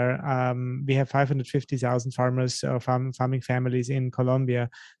there, we have 550,000 farmers, farming families in Colombia.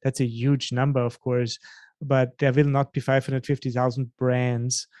 That's a huge number, of course, but there will not be 550,000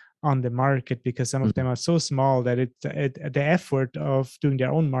 brands on the market because some of them are so small that the effort of doing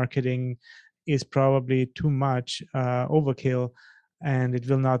their own marketing is probably too much overkill, and it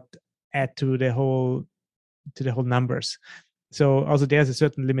will not add to the whole numbers. So also there's a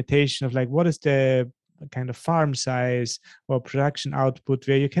certain limitation of like what is the kind of farm size or production output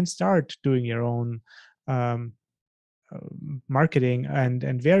where you can start doing your own marketing,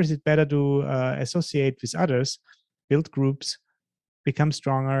 and where is it better to associate with others, build groups, become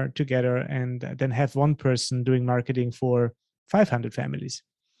stronger together, and then have one person doing marketing for 500 families.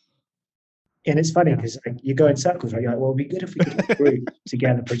 And it's funny because you go in circles, right? You're like, well, it'd be good if we could group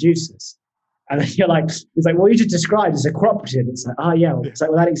together producers. And then you're like, it's like, what you just described as a cooperative. It's like, oh, yeah. Well, it's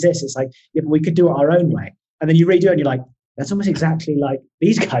like, well, that exists. It's like, yeah, but we could do it our own way. And then you redo it and you're like, that's almost exactly like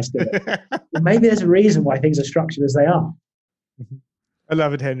these guys do it. Well, maybe there's a reason why things are structured as they are. I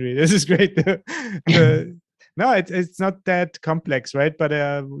love it, Henry. This is great. No, it's not that complex, right? But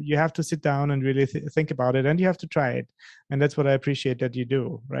you have to sit down and really think about it, and you have to try it. And that's what I appreciate that you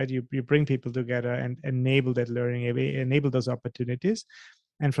do, right? You bring people together and enable that learning, enable those opportunities.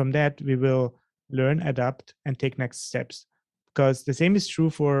 And from that, we will learn, adapt, and take next steps. Because the same is true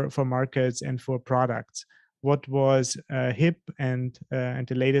for markets and for products. What was hip and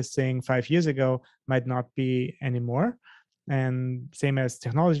the latest thing 5 years ago might not be anymore. And same as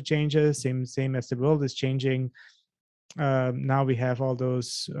technology changes, same as the world is changing. Now we have all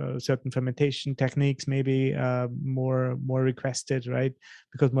those certain fermentation techniques, maybe more requested, right?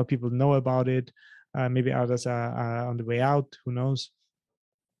 Because more people know about it. Maybe others are on the way out. Who knows?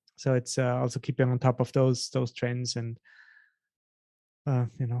 So it's also keeping on top of those trends and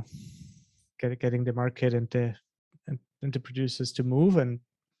getting the market and the producers to move. And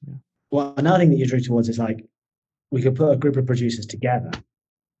well, another thing that you drew towards is like we could put a group of producers together,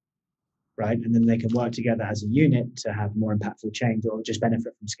 right? And then they can work together as a unit to have more impactful change or just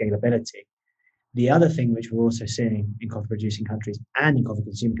benefit from scalability. The other thing which we're also seeing in coffee producing countries and in coffee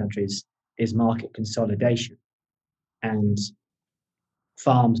consuming countries is market consolidation and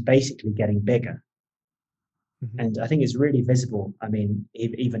farms basically getting bigger. And I think it's really visible. I mean,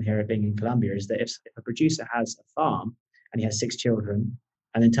 even here being in Colombia, is that if a producer has a farm and he has 6 children,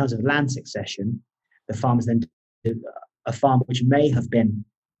 and in terms of land succession, the farm is then a farm which may have been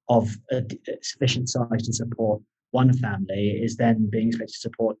of a sufficient size to support one family is then being expected to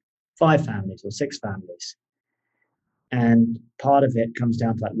support 5 families or 6 families. And part of it comes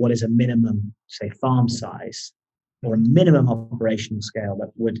down to like what is a minimum, say, farm size or a minimum operational scale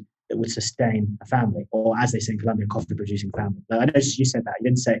that would sustain a family, or as they say in Colombia, coffee producing family. I know you said that. You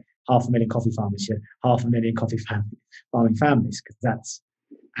didn't say 500,000 coffee farmers, you said 500,000 coffee farming families, because that's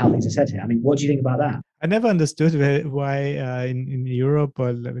how things are said here. I mean, what do you think about that? I never understood why in Europe, or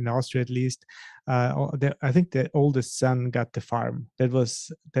in Austria at least, I think the oldest son got the farm.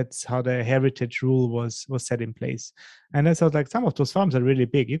 That's how the heritage rule was set in place. And I thought, like, some of those farms are really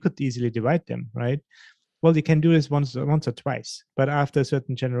big. You could easily divide them, right? Well, you can do this once or twice, but after a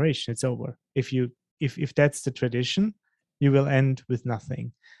certain generation, it's over. If that's the tradition, you will end with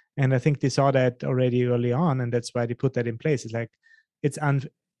nothing. And I think they saw that already early on, and that's why they put that in place. It's like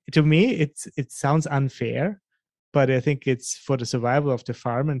to me, it sounds unfair, but I think it's for the survival of the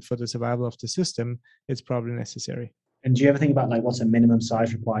farm and for the survival of the system, it's probably necessary. And do you ever think about like what's a minimum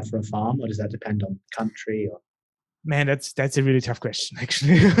size required for a farm, or does that depend on country? Or man, that's a really tough question,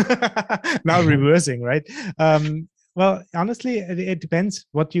 actually. Now reversing, right? Well, honestly, it depends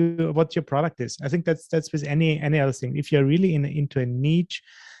what your product is. I think that's with any other thing. If you're really into a niche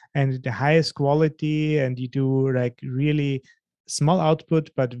and the highest quality, and you do like really small output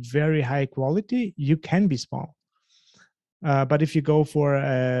but very high quality, you can be small. But if you go for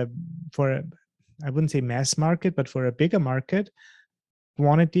I wouldn't say mass market, but for a bigger market,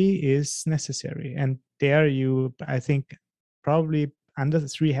 quantity is necessary. And there I think probably under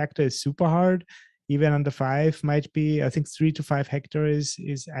 3 hectares is super hard. even under 5 might be. I think 3 to 5 hectares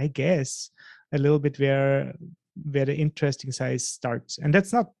is I guess a little bit where the interesting size starts, and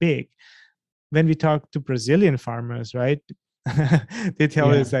that's not big. When we talk to Brazilian farmers, right? They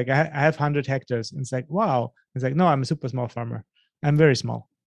tell us like, I have 100 hectares. And it's like, wow. It's like, no, I'm a super small farmer. I'm very small.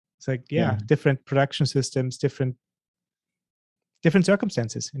 It's like, different production systems, different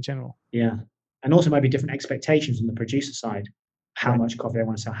circumstances in general. Yeah. And also maybe different expectations on the producer side, how much coffee they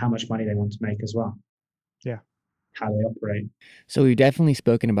want to sell, how much money they want to make as well. Yeah. How they operate. So we've definitely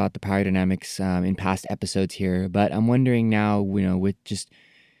spoken about the power dynamics in past episodes here, but I'm wondering now,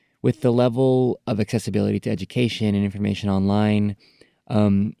 with the level of accessibility to education and information online,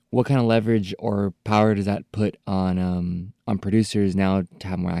 what kind of leverage or power does that put on producers now to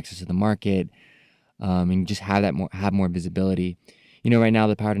have more access to the market, and just have more visibility? Right now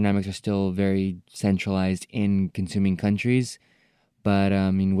the power dynamics are still very centralized in consuming countries, but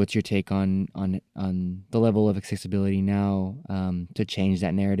what's your take on the level of accessibility now, to change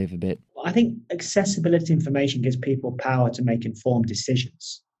that narrative a bit? I think accessibility information gives people power to make informed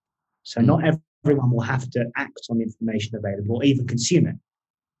decisions. So not everyone will have to act on the information available or even consume it.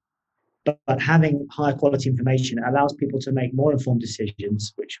 But having high quality information allows people to make more informed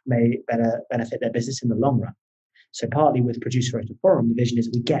decisions, which may better benefit their business in the long run. So partly with Producer Roaster Forum, the vision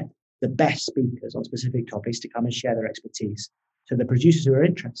is we get the best speakers on specific topics to come and share their expertise. So the producers who are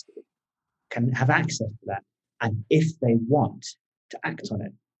interested can have access to that, and if they want, to act on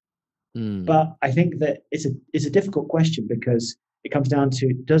it. But I think that it's a difficult question, because it comes down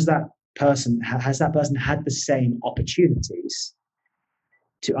to, has that person had the same opportunities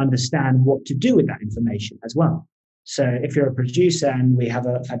to understand what to do with that information as well? So if you're a producer and we have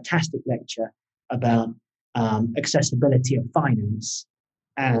a fantastic lecture about accessibility of finance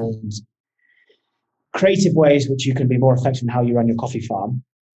and creative ways which you can be more effective in how you run your coffee farm,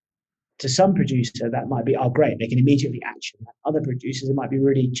 to some producer that might be, oh great, they can immediately action that. Other producers, it might be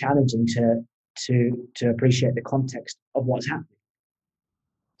really challenging to appreciate the context of what's happening.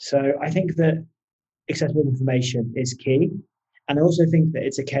 So I think that accessible information is key. And I also think that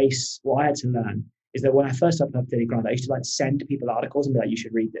it's a case, what I had to learn is that when I first started Daily Grind, I used to send people articles and be like, you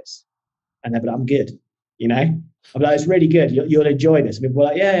should read this. And they'd be like, I'm good. I'm like, it's really good. You'll enjoy this. And people were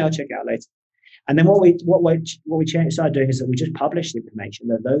like, yeah, I'll check it out later. And then what we started doing is that we just publish the information,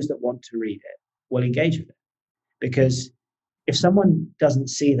 that those that want to read it will engage with it. Because if someone doesn't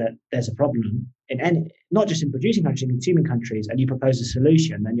see that there's a problem not just in producing countries, in consuming countries, and you propose a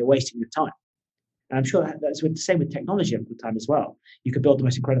solution, then you're wasting your time. And I'm sure that's the same with technology over the time as well. You could build the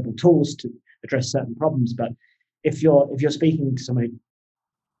most incredible tools to address certain problems, but if you're speaking to somebody who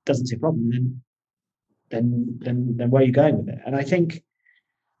doesn't see a problem, then where are you going with it? And I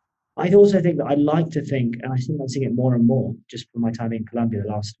also think that I like to think, and I think I'm seeing it more and more just from my time in Colombia the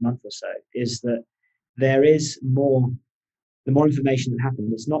last month or so, is that there is the more information that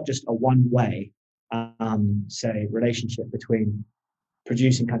happens, it's not just a one-way, say, relationship between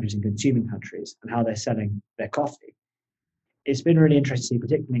producing countries and consuming countries and how they're selling their coffee. It's been really interesting,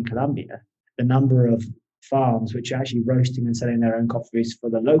 particularly in Colombia, the number of farms which are actually roasting and selling their own coffees for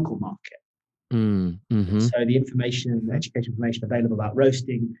the local market. So the information, the education information available about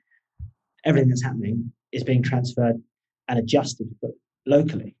roasting, everything that's happening is being transferred and adjusted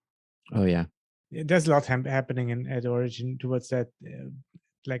locally. Oh yeah, there's a lot happening at origin towards that,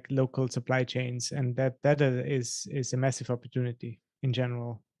 like local supply chains, and that is a massive opportunity in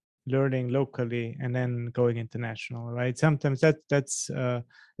general. Learning locally and then going international, right? Sometimes that's at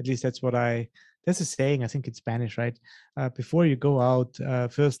least that's a saying, I think in Spanish, right? Before you go out,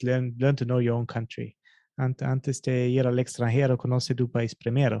 first learn to know your own country. Antes de ir al extranjero, conoce tu país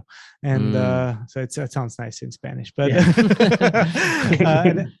primero. And so it sounds nice in Spanish, but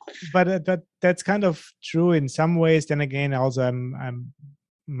but that's kind of true in some ways. Then again, also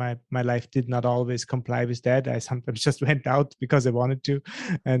my life did not always comply with that. I sometimes just went out because I wanted to,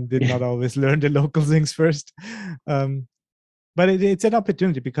 and did not always learn the local things first. But it's an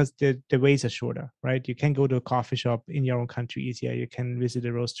opportunity because the ways are shorter, right? You can go to a coffee shop in your own country easier. You can visit a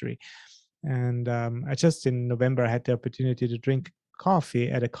roastery. And I just in November, I had the opportunity to drink coffee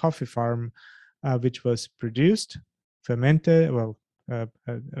at a coffee farm, which was produced, fermented,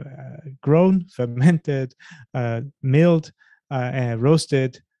 grown, fermented, milled,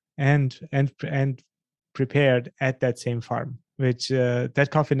 roasted, and prepared at that same farm. Which that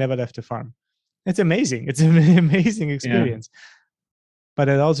coffee never left the farm. It's amazing. It's an amazing experience. Yeah. But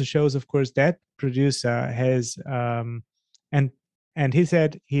it also shows, of course, that producer has and he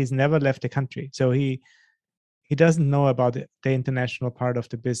said he's never left the country, so he doesn't know about the international part of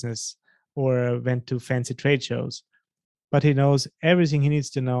the business or went to fancy trade shows, but he knows everything he needs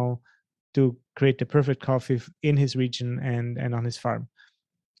to know to create the perfect coffee in his region and on his farm.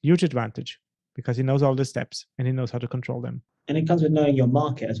 Huge advantage, because he knows all the steps and he knows how to control them. And it comes with knowing your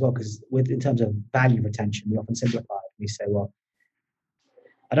market as well, because in terms of value retention, we often simplify it. We say, well,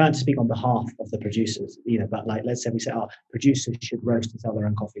 I don't have to speak on behalf of the producers either, but like, let's say we say, producers should roast and sell their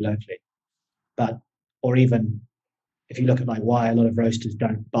own coffee locally. But, or even if you look at like why a lot of roasters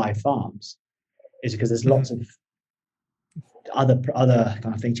don't buy farms, is because there's lots of other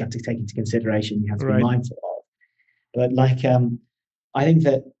kind of things you have to take into consideration, you have to be mindful of. But like, I think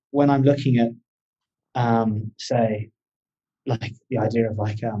that when I'm looking at, say, like the idea of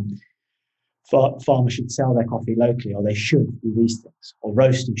like, farmers should sell their coffee locally, or they should do these things, or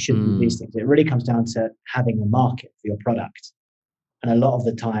roasters should do these things. It really comes down to having a market for your product. And a lot of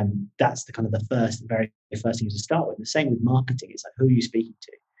the time, that's the kind of very first thing to start with. The same with marketing. It's like, who are you speaking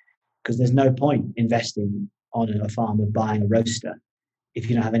to? Because there's no point investing on a farm or buying a roaster if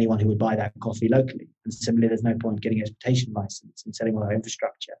you don't have anyone who would buy that coffee locally. And similarly, there's no point getting an exportation license and setting all that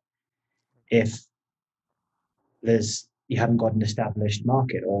infrastructure if you haven't got an established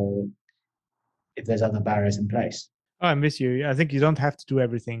market, or if there's other barriers in place. Oh, I'm with you. I think you don't have to do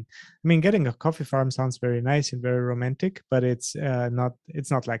everything. I mean, getting a coffee farm sounds very nice and very romantic, but it's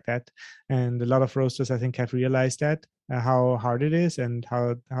not like that. And a lot of roasters, I think, have realized that how hard it is and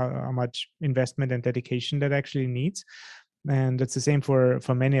how much investment and dedication that actually needs. And it's the same for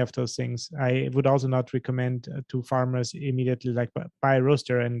many of those things. I would also not recommend to farmers immediately like buy a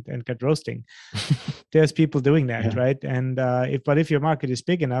roaster and get roasting. There's people doing that, right? And if your market is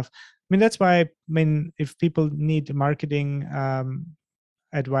big enough, I mean, that's why, I mean, if people need marketing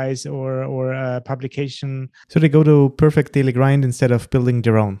advice or publication, so they go to Perfect Daily Grind instead of building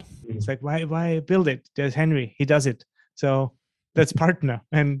their own. It's like, why build it? There's Henry, he does it. So let's partner.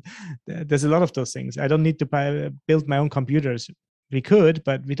 And there's a lot of those things. I don't need to build my own computers. We could,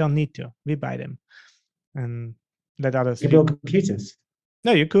 but we don't need to. We buy them and let others. You build computers?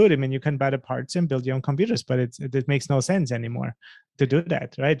 No, you could. I mean, you can buy the parts and build your own computers, but it makes no sense anymore to do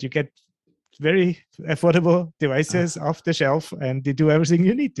that, right? You get very affordable devices off the shelf and they do everything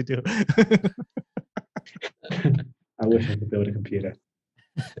you need to do. I wish I could build a computer.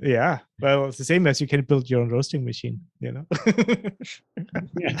 Yeah, well, it's the same as you can build your own roasting machine, you know.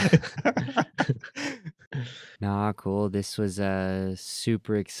 Nah, cool. This was a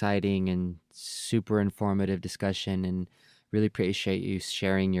super exciting and super informative discussion, and really appreciate you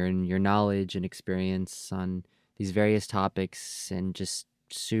sharing your knowledge and experience on these various topics, and just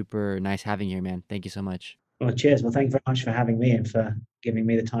super nice having you here, man. Thank you so much. Well, cheers. Well, thank you very much for having me and for giving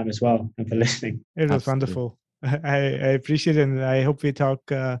me the time as well, and for listening. It was wonderful. I appreciate it, and I hope we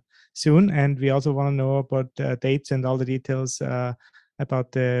talk soon. And we also want to know about dates and all the details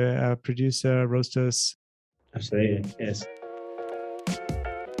about the producer roasters. Absolutely, yes.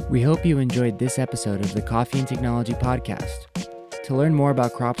 We hope you enjoyed this episode of the Coffee and Technology Podcast. To learn more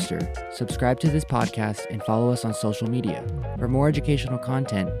about Cropster, subscribe to this podcast and follow us on social media. For more educational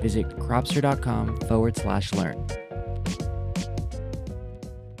content, visit cropster.com/learn.